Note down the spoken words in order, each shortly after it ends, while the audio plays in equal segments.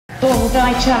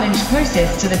Bullseye challenge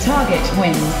closest to the target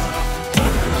wins.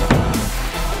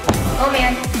 Oh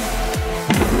man.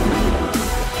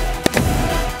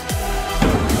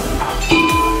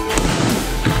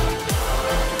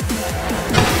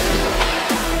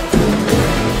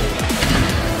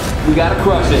 We gotta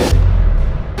crush it.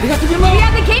 We got the remote. We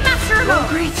have the Game Master remote. Oh,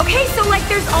 great. Okay, so like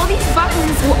there's all these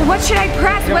buttons. What should I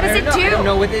press? What does it do? I don't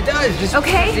know what it does. Just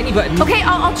press any button. Okay,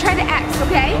 I'll try the X,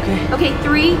 okay? Okay. Okay,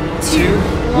 3, 2,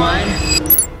 1.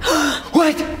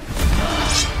 What?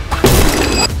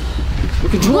 We're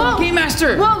controlling the Game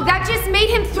Master. Whoa, that just made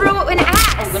him throw an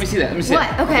axe. Let me see that. Let me see What?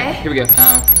 that. Okay. Here we go.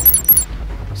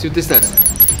 See what this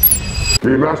does.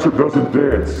 Game Master doesn't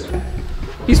dance.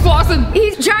 He's flossing.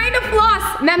 He's trying to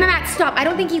floss. Matt, stop. I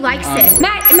don't think he likes it.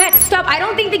 Matt, stop. I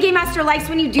don't think the Game Master likes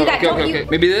when you do that. Okay.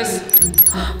 Maybe this?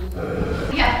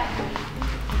 Yeah.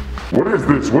 What is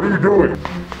this? What are you doing?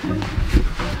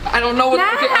 I don't know what.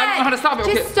 Matt, Okay, I don't know how to stop it.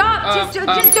 Just stop.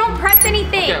 Just don't press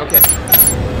anything. Okay.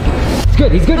 It's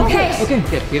good. He's good. Okay. Okay,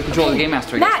 we have control of the Game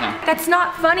Master, I guess, Matt, now. that's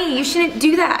not funny. You shouldn't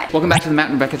do that. Welcome back to the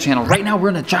Matt and Rebecca channel. Right now, we're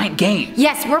in a giant game.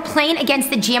 Yes, we're playing against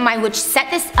the GMI, which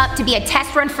set this up to be a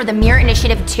test run for the Mirror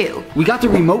Initiative 2. We got the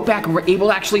remote back and we're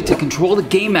able actually to control the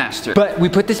Game Master. But we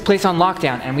put this place on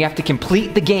lockdown and we have to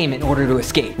complete the game in order to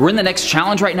escape. We're in the next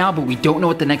challenge right now, but we don't know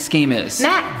what the next game is.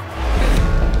 Matt,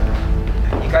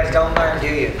 You guys don't learn, do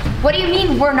you? what do you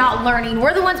mean we're not learning?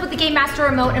 We're the ones with the Game Master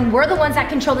remote and we're the ones that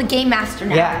control the Game Master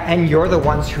now. Yeah, and you're the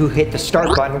ones who hit the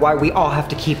start button while we all have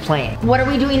to keep playing. What are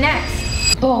we doing next?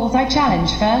 Bullseye challenge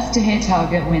first to hit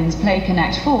target wins. Play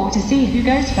Connect 4 to see who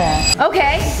goes first.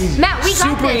 Okay, Matt, we got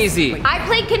Super this. easy. I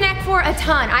played Connect 4 a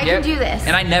ton. I can do this.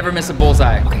 And I never miss a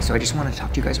bullseye. Okay, so I just want to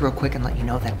talk to you guys real quick and let you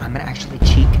know that I'm gonna actually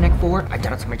cheat Connect 4. I've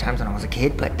done it so many times when I was a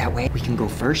kid, but that way we can go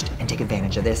first and take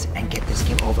advantage of this and get this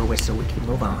game over with so we can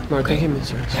move on. Okay, yeah,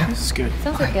 this is good.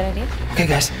 Sounds like a good idea. Okay,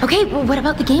 guys. Okay, well, what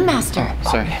about the Game Master?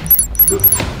 Sorry.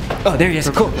 Oh, there he is.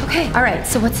 Cool. Okay, all right,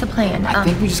 so what's the plan? I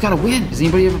think we just gotta win. Has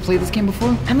anybody ever played this game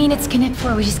before? I mean, it's Connect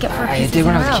 4. We just get 4 I pieces did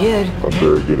when in I was a row. kid. I'm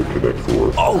very good at Connect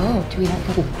 4. Oh, do we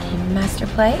have a Game Master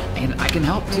play? And I can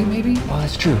help too, maybe? Oh,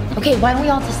 that's true. Okay, why don't we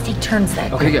all just take turns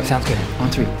then? Okay, go. Sounds good. On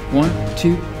 3. 1,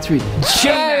 2, 3.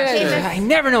 I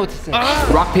never know what to say.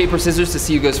 Rock, paper, scissors to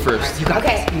see who goes first. You got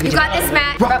Okay, this. you got this,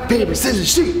 Matt. Rock, paper, scissors,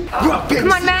 shoot! Rock, paper,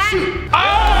 Come on, scissors, Matt. shoot!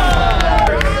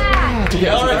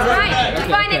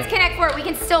 Fine, it's Connect 4. We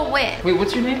can still win. Wait,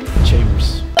 what's your name?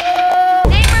 Chambers.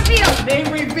 Name reveal.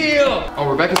 Name reveal! Oh,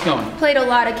 Rebecca's going. Played a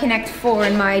lot of Connect 4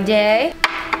 in my day.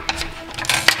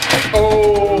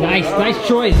 Oh! Nice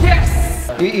choice. Yes!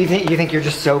 You think you're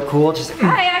just so cool? Just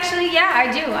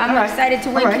I do. I'm excited to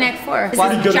win All right. Connect 4. This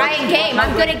Well, is a good giant game.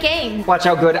 I'm good at games. watch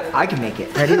how good I can make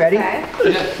it. Ready? Okay.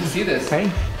 Yeah, see this.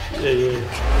 Ready?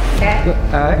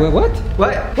 Okay. Wait, what?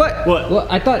 What? Well,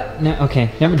 I thought. No, okay.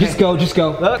 Never. Just go.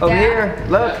 Look over Yeah. here.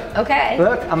 Look. Okay.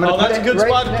 Look. I'm gonna. Oh, put that's it a good right,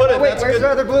 spot to put it. Wait, That's where's good. the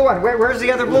other blue one? Where's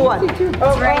the other blue one? It's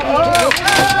right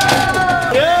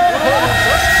here.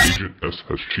 Agent S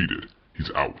has cheated. He's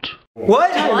out.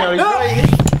 What? No, he's right here.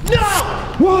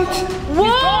 What?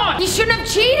 Whoa! You shouldn't have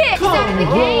cheated. He's out of the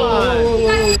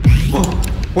game.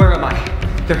 Where am I?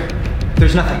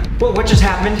 There's nothing. What just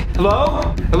happened?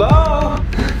 Hello? Hello?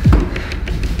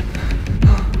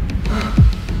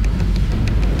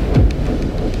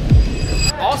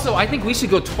 Also, I think we should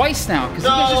go twice now, because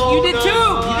No, you did no, two!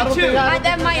 no, I don't think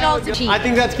That might also cheat. I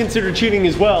think that's considered cheating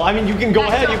as well. I mean, you can go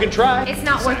ahead, you can try. It's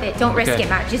not worth it. Don't risk Okay. it,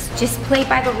 Matt. Just play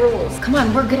by the rules. Come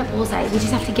on, we're good at bullseye. We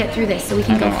just have to get through this so we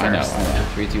can go I know. first.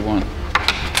 3, 2, 1.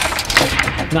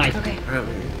 Nice. Okay.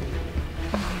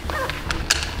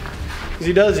 Because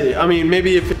he does it. I mean,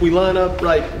 maybe if we line up,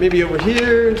 like, maybe over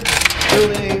here.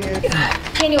 Building.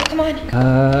 Daniel, come on.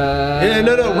 Yeah,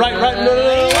 no, right,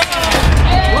 no.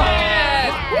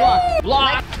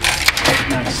 Block!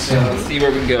 Nice. Let's see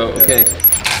where we can go. Okay.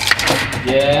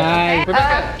 Yeah.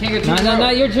 Rebecca, can't get too No,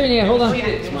 not your turn yet. Hold on.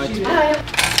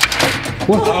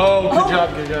 What? Oh, good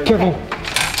job. Careful.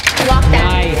 Block that.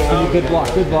 Nice. Good block.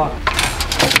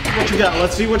 What you got?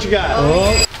 Let's see what you got.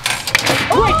 Oh.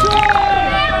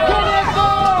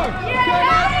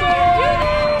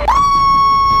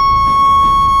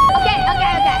 Okay, you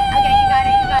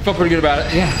got it. Felt pretty good about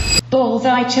it. Yeah.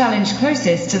 Bullseye challenge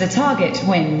closest to the target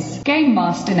wins. Game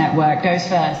Master Network goes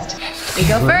first. We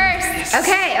go first.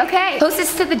 Okay.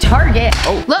 Closest to the target.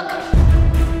 Oh. Look.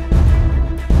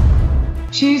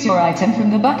 Choose your item from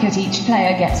the bucket. Each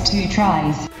player gets 2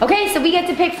 tries. Okay, so we get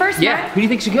to pick first, Yeah, Matt? who do you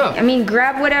think should go? I mean,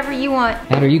 grab whatever you want.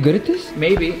 Matt, are you good at this?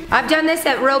 Maybe. I've done this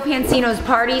at Ro Pansino's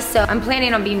party, so I'm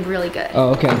planning on being really good. Oh,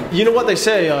 okay. You know what they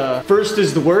say, first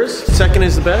is the worst, second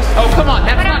is the best. Oh, come on,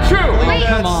 that's not true. Wait.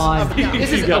 Come on.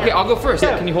 This is, okay, I'll go first.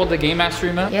 Yeah. Can you hold the Game Master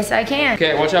remote? Yes, I can.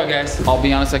 Okay, watch out, guys. I'll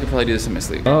be honest, I could probably do this in my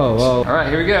sleep. Oh, whoa. All right,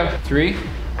 here we go. 3,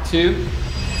 2.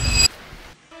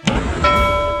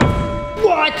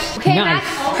 What? Okay, Nice.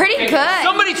 that's pretty good.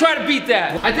 Somebody try to beat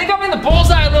that. I think I'm in the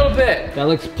bullseye a little bit. That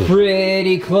looks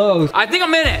pretty close. I think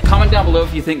I'm in it. Comment down below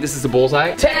if you think this is a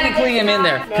bullseye. Technically, I'm in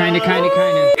there. Kinda.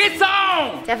 It's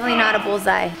on! Definitely not a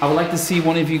bullseye. I would like to see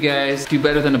one of you guys do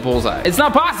better than a bullseye. It's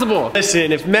not possible.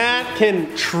 Listen, if Matt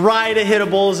can try to hit a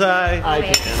bullseye, I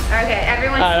can. Okay,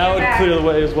 everyone That stand would back. clear the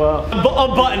way as well.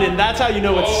 Unbuttoning, that's how you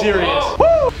know it's serious. Oh.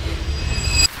 Woo!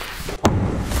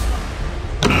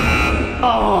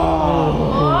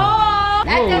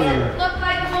 That doesn't look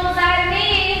like a bullseye to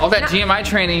me. All that GMI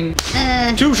training.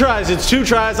 2 tries, it's 2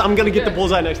 tries. I'm gonna get the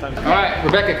bullseye next time. All right,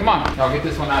 Rebecca, come on. I'll get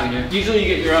this one out of here. Usually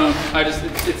you get your own.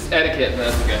 It's etiquette,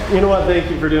 but that's okay. You know what, thank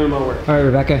you for doing my work. All right,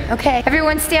 Rebecca. Okay,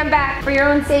 everyone stand back for your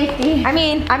own safety. I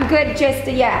mean, I'm good just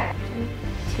to, yeah.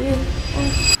 2,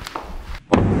 1.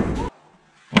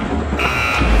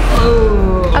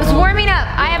 I was warming up.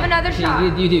 I have another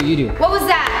shot. You do. What was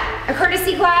that? A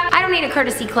courtesy clap? I don't need a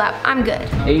courtesy clap. I'm good.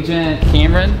 Agent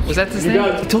Cameron, was that his name?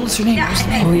 got it. He told us her name. What's his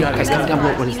name? Oh, yeah. Guys, comment down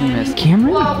below what his name is.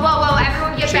 Cameron? Whoa,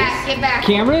 everyone get back, get back.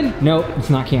 Cameron? Nope, it's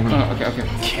not Cameron. Oh, okay.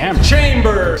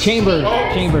 Chambers! Chambers.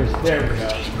 Chambers. There we go.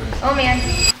 Oh man.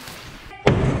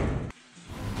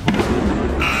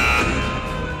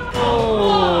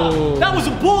 Oh. That was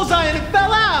a bullseye and it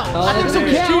fell out! I think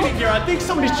somebody's yeah. cheating here. I think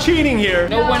somebody's cheating here.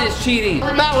 No one is cheating.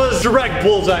 That was direct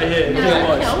bullseye hit. It was.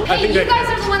 I Hey, think you that guys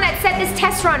are the one that set this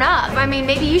test run up. I mean,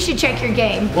 maybe you should check your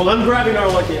game. Well, I'm grabbing our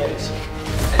lucky eggs.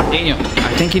 Daniel,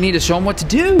 I think you need to show him what to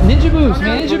do. Ninja moves,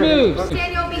 man. Ninja moves.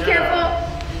 Daniel, be careful.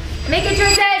 Make it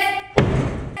choices.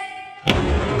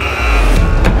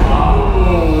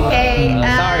 Okay,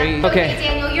 Sorry. Okay.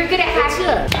 Daniel, you're good at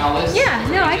hacking. Alice. Yeah,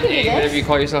 no, I can do Whatever this. you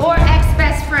call yourself. Or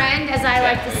ex-best friend, as I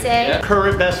like to say.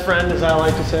 Current best friend, as I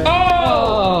like to say.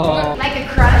 Oh. Like a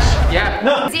crush. Yeah.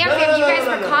 No. Zamfam, you guys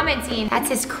were commenting. That's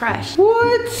his crush.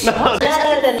 What?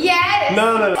 Yes.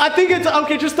 No. I think it's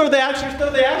okay. Just throw the axe. Just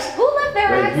throw the axe. Who left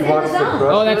their axe in the zone?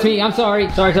 Oh, that's me. I'm sorry.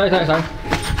 Sorry. Good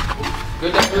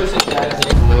person, guys. I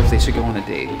don't know if they should go on a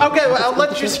date. Okay, well,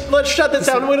 let's shut this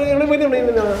down. Wait.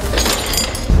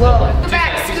 Whoa. Scoot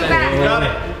back. Got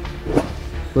it.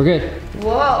 We're good.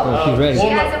 Whoa. Oh, she's ready. She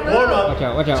has a move. Warm up.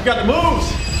 Watch out. You got the moves.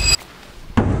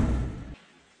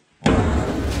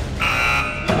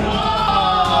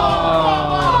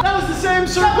 That was the same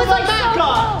circle that Matt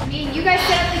got. I mean, you guys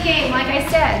set up the game, like I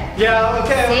said. Yeah,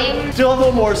 okay. Same. Still have a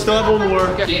little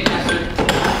more. Game Master.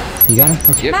 You got it?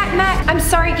 Okay. Yep. Matt, I'm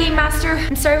sorry, Game Master.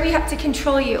 I'm sorry we have to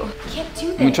control you. We can't do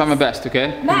this. I'm gonna try my best,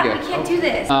 okay? Here Matt, we we go. can't do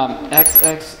this.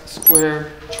 X,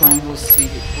 square, triangle, C.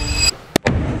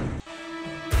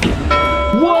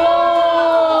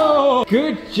 Whoa!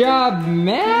 Good job,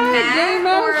 Matt. Game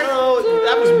Master. Oh,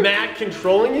 that was Matt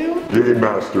controlling you? Game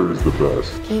Master is the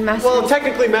best. Game Master. Well,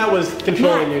 technically Matt was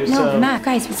controlling you, so. No, Matt,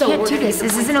 guys, we can't do this.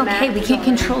 This isn't okay. We can't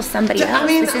control somebody else.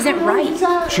 This isn't right.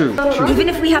 True. Even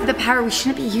if we have the power, we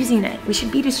shouldn't be using it. We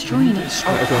should be destroying it.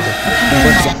 Game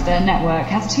Master Network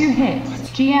has 2 hits.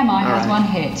 GMI has 1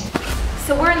 hit.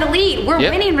 So we're in the lead. We're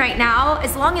Yep. winning right now.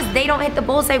 As long as they don't hit the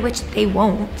bullseye, which they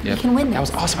won't, we can win this. That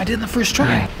was awesome. I did it in the first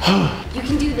try. You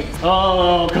can do this.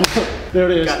 Oh, come on. There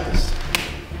it is.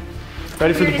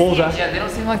 Ready for the bullseye? Yeah, they don't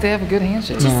seem like they have a good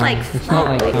handshake. Just like It's not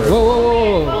like.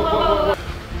 flow. Whoa.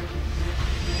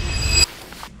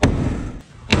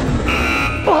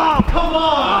 Oh, come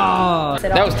on!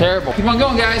 That was terrible. Keep on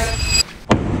going, guys.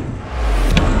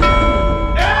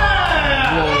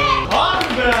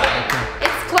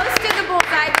 It's close to the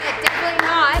bullseye, but definitely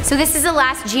not. So this is the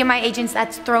last GMI agents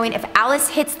that's throwing. If Alice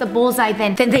hits the bullseye,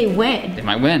 then they win. They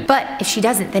might win. But if she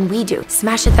doesn't, then we do.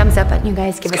 Smash the thumbs up button, you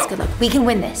guys. Give us good luck. We can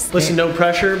win this. Listen, no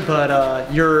pressure,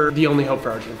 but you're the only hope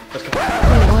for our team. Let's go.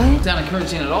 What? It's not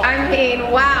encouraging at all. I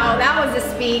mean, wow, that was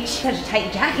a speech. Such a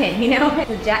tight jacket, you know?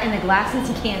 The and the glasses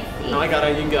you can't see. No, I got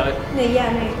it. You got it.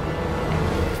 Yeah, no.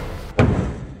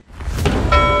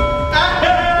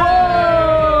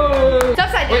 It's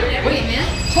upside down. Wait, man.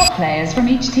 Top players from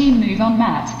each team move on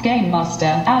Matt, Game Master,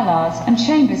 Alars, and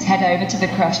Chambers head over to the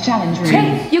Crush Challenge Room.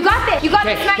 Hey, you got this. You got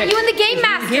this, Matt. okay. You and the Game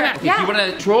Master. Yeah. You want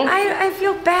to troll? I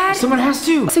feel bad. Someone has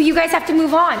to. So you guys have to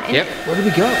move on. And Yep. Where do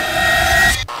we go?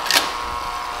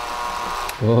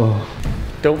 Whoa.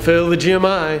 Don't fail the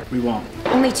GMI. We won't.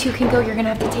 Only 2 can go. You're gonna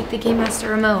have to take the Game Master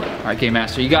remote. All right, Game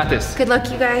Master, you got this. Good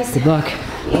luck, you guys. Good luck.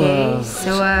 Okay,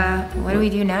 so what do we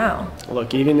do now?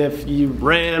 Look, even if you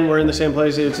ran, we're in the same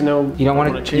place. It's no. You don't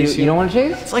want to chase. You don't want to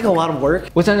chase? It's like a lot of work.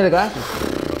 What's under the glasses?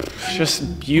 It's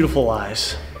just beautiful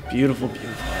eyes. Beautiful,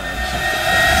 beautiful eyes.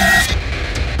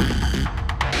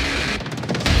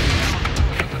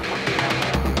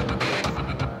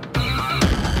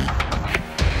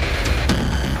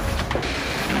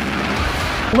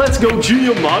 Let's go,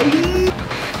 Giamatti!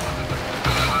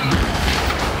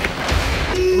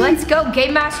 Let's go,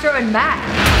 Game Master and Matt.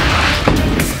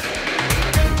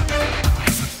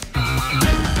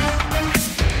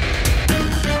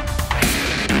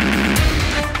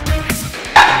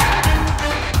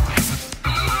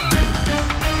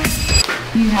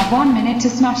 You have 1 minute to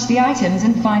smash the items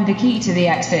and find the key to the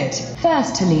exit.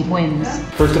 First to leave wins.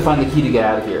 First to find the key to get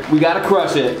out of here. We gotta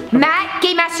crush it. Matt,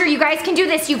 Game Master, you guys can do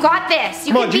this. You got this.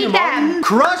 You can beat them.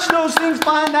 Crush those things,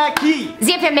 find that key.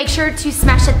 Zamfam, make sure to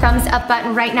smash the thumbs up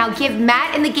button right now. Give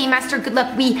Matt and the Game Master good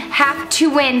luck. We have to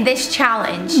win this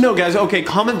challenge. No, guys, okay,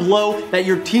 comment below that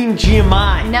you're Team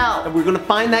GMI. No. And we're gonna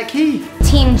find that key.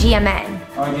 Team GMN.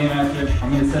 All right, Game Master,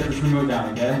 I'm gonna set this remote down,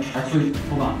 okay? Actually,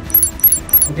 hold on.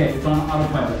 Okay, it's on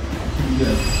autopilot. Should be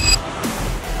good.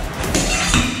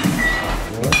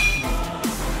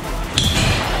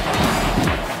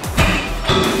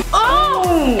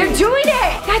 Oh! They're doing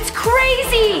it! That's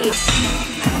crazy!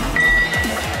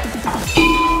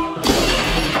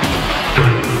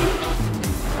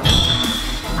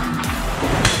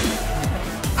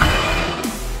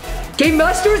 Game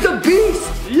Master is a beast!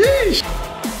 Yeesh!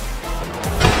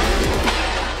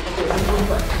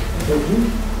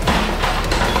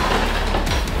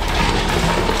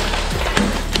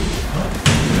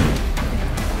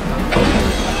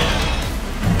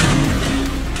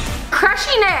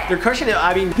 Crushing it! They're crushing it.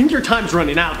 I mean, I think your time's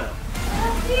running out, though.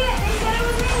 Let's see it! They said it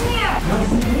was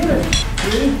in here!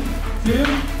 3, 2,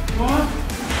 1.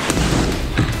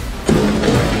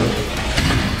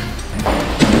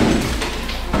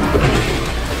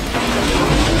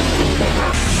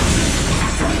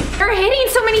 They're hitting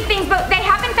so many things, but they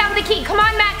haven't found the key. Come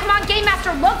on, Matt. Come on, Game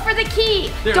Master. Look for the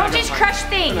key. Don't just crush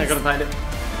things. They're not gonna find it.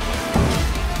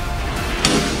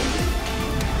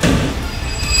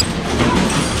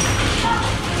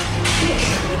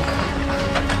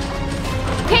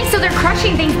 Okay, so they're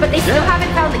crushing things, but they still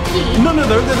haven't found the key. No,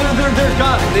 they're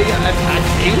gone.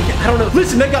 I don't know.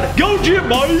 Listen, they gotta go,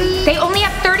 GMI! They only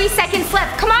have 30 seconds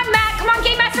left. Come on, Matt. Come on,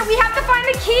 Game Master. We have to find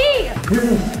the key.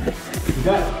 You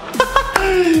got it.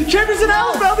 Chambers and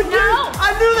Alice found the key! No.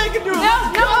 I knew they could do it!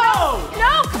 Let's go!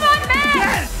 No, come on, Matt.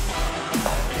 Yes!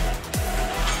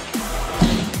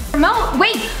 Remote.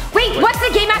 Wait. What's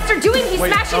the Game Master doing? He's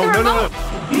smashing the remote.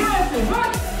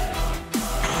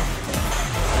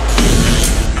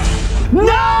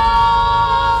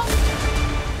 No!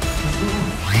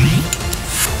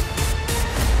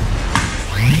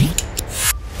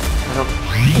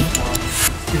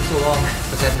 It's been so long.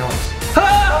 What's that noise?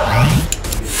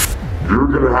 You're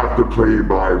gonna have to play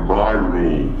by my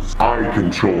rules. I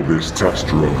control this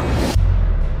test room.